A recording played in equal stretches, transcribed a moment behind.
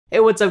Hey,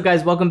 what's up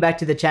guys? Welcome back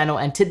to the channel,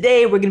 and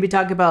today we're gonna be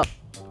talking about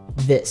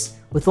this.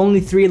 With only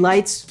 3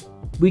 lights,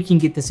 we can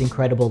get this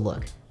incredible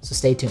look, so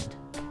stay tuned.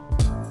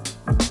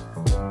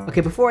 Okay,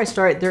 before I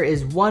start, there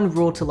is one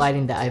rule to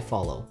lighting that I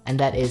follow, and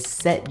that is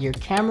set your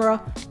camera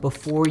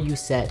before you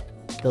set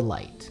the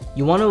light.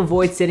 You want to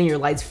avoid setting your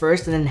lights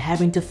first and then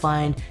having to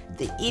find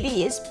the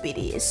ittiest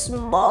bittiest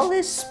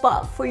smallest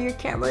spot for your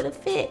camera to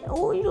fit.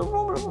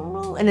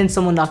 And then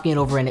someone knocking it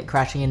over and it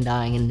crashing and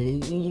dying,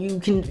 and you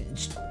can,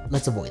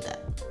 let's avoid that.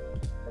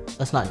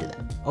 Let's not do that.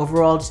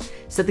 Overall, just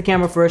set the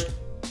camera first,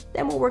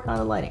 then we'll work on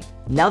the lighting.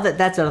 Now that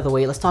that's out of the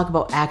way, let's talk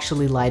about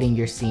actually lighting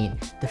your scene.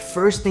 The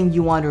first thing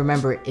you want to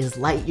remember is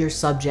light your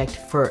subject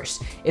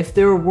first. If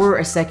there were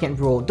a second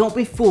rule, don't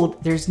be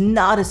fooled, there's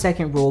not a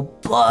second rule,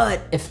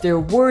 but if there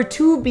were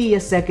to be a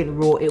second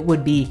rule, it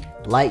would be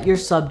light your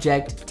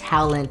subject,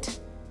 talent,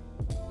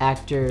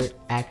 actor,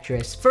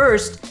 actress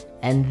first,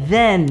 and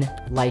then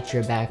light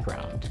your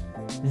background.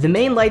 The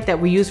main light that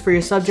we use for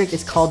your subject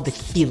is called the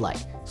key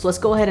light. So let's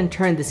go ahead and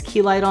turn this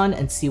key light on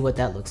and see what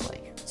that looks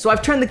like. So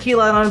I've turned the key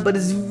light on, but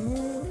it's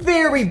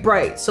very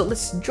bright. So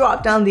let's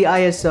drop down the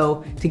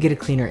ISO to get a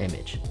cleaner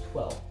image.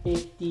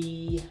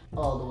 1250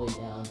 all the way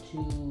down to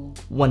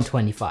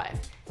 125.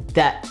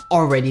 That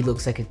already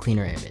looks like a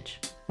cleaner image.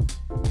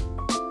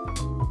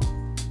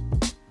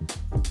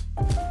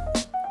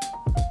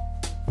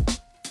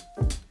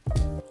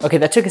 Okay,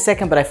 that took a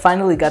second, but I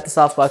finally got the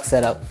softbox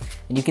set up.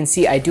 And you can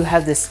see I do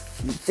have this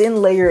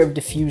thin layer of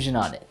diffusion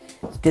on it.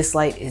 This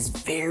light is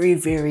very,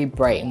 very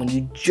bright, and when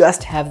you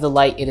just have the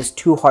light, it is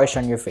too harsh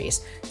on your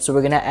face. So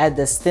we're gonna add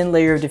this thin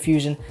layer of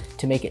diffusion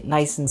to make it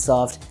nice and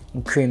soft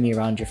and creamy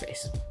around your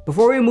face.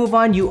 Before we move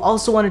on, you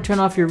also want to turn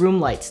off your room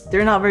lights.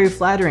 They're not very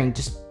flattering,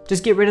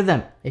 just get rid of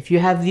them. If you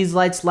have these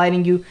lights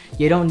lighting you,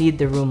 you don't need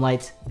the room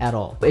lights at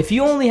all. But if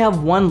you only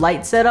have one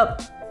light set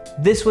up,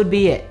 this would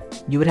be it.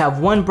 You would have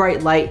one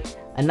bright light,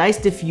 a nice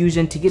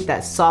diffusion to get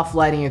that soft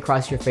lighting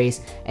across your face,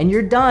 and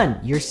you're done,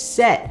 you're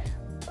set.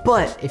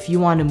 But if you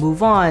want to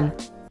move on,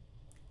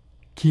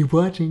 keep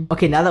watching.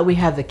 Okay, now that we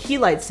have the key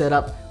light set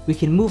up, we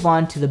can move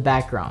on to the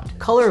background.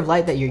 Color of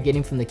light that you're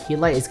getting from the key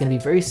light is going to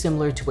be very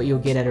similar to what you'll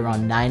get at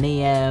around 9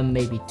 a.m.,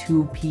 maybe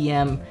 2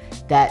 p.m.,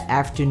 that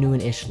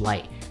afternoon-ish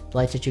light. The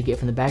light that you get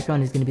from the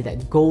background is going to be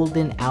that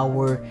golden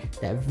hour,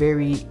 that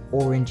very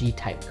orangey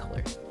type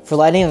color. For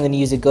lighting, I'm going to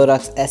use a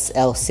Godox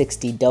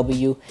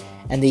SL60W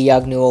and the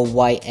Yagnuo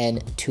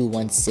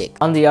YN216.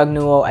 On the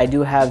Yagnuo, I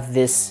do have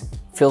this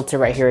filter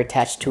right here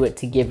attached to it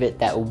to give it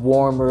that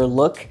warmer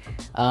look.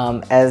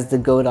 As the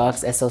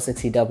Godox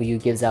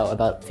SL60W gives out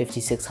about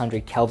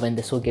 5600 Kelvin,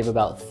 this will give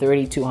about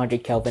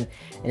 3200 Kelvin,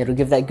 and it'll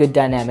give that good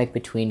dynamic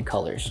between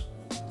colors.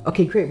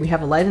 Okay, great, we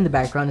have a light in the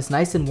background. It's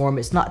nice and warm.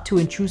 It's not too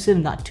intrusive,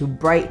 not too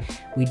bright.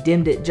 We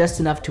dimmed it just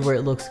enough to where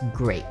it looks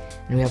great.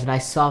 And we have a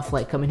nice soft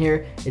light coming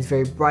here. It's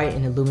very bright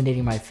and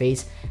illuminating my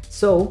face.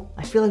 So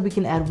I feel like we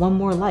can add one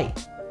more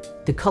light.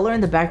 The color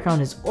in the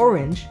background is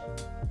orange,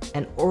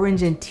 and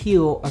orange and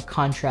teal are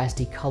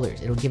contrasty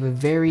colors. It'll give a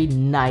very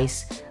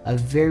nice, a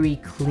very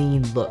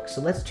clean look. So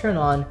let's turn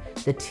on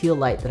the teal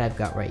light that I've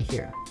got right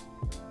here.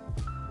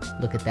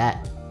 Look at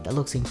that. That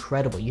looks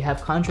incredible. You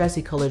have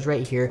contrasty colors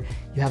right here.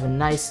 You have a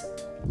nice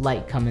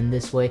light coming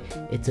this way.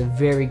 It's a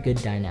very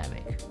good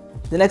dynamic.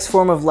 The next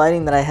form of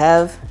lighting that I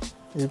have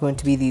is going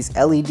to be these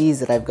LEDs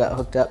that I've got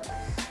hooked up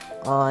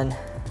on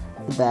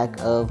the back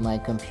of my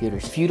computer.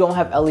 If you don't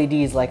have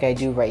LEDs like I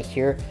do right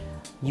here,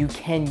 you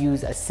can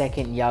use a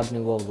second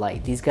Yagnuo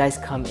light. These guys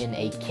come in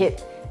a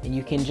kit, and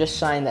you can just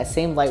shine that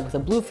same light with a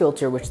blue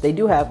filter, which they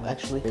do have,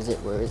 actually.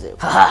 Where is it?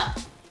 Haha!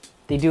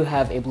 They do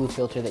have a blue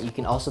filter that you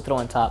can also throw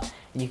on top,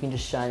 and you can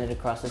just shine it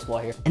across this wall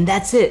here. And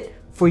that's it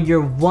for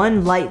your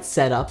one light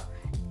setup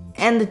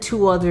and the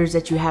 2 others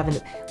that you have in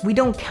the, we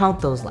don't count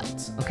those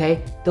lights,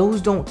 okay?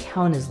 Those don't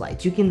count as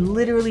lights. You can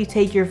literally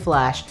take your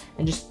flash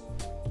and just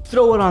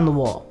throw it on the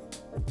wall.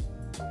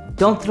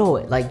 Don't throw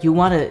it, like you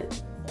want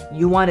it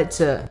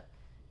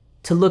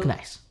to look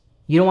nice.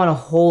 You don't want a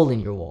hole in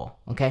your wall,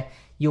 okay?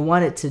 You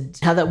want it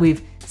to, now that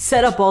we've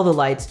set up all the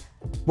lights,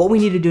 what we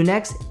need to do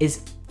next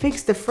is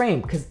fix the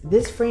frame, because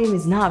this frame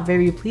is not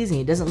very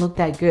pleasing. It doesn't look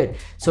that good.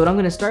 So what I'm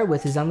gonna start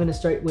with is I'm gonna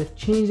start with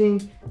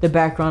changing the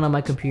background on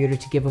my computer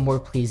to give a more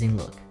pleasing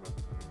look.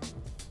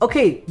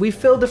 Okay, we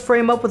filled the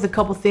frame up with a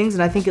couple things,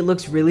 and I think it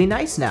looks really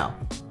nice now.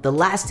 The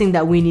last thing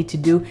that we need to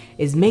do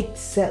is make the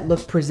set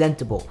look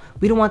presentable.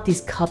 We don't want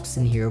these cups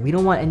in here. We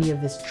don't want any of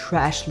this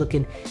trash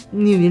looking,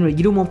 you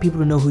don't want people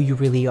to know who you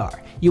really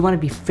are. You want to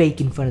be fake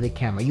in front of the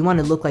camera. You want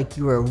to look like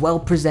you're a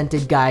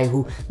well-presented guy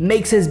who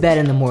makes his bed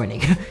in the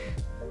morning.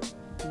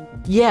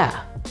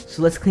 Yeah,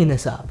 so let's clean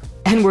this up.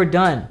 And we're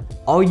done.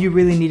 All you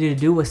really needed to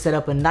do was set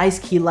up a nice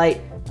key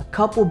light, a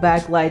couple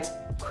backlights,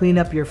 clean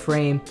up your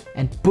frame,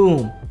 and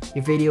boom,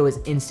 your video is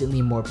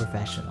instantly more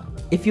professional.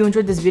 If you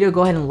enjoyed this video,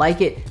 go ahead and like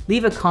it,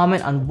 leave a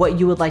comment on what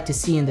you would like to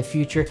see in the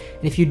future,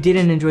 and if you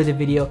didn't enjoy the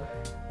video,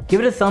 give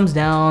it a thumbs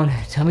down,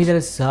 tell me that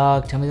it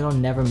sucked, tell me that I'll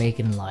never make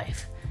it in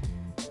life.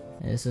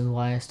 This is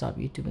why I stopped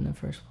YouTube in the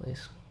first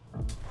place.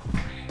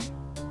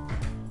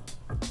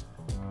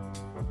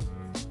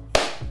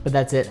 But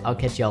that's it. I'll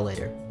catch y'all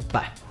later.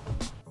 Bye.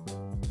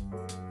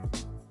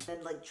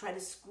 And like try to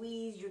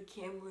squeeze your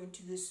camera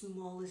into the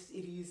smallest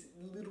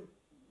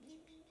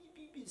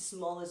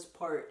smallest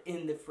part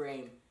in the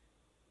frame.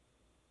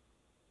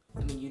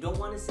 I mean, you don't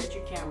want to set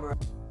your camera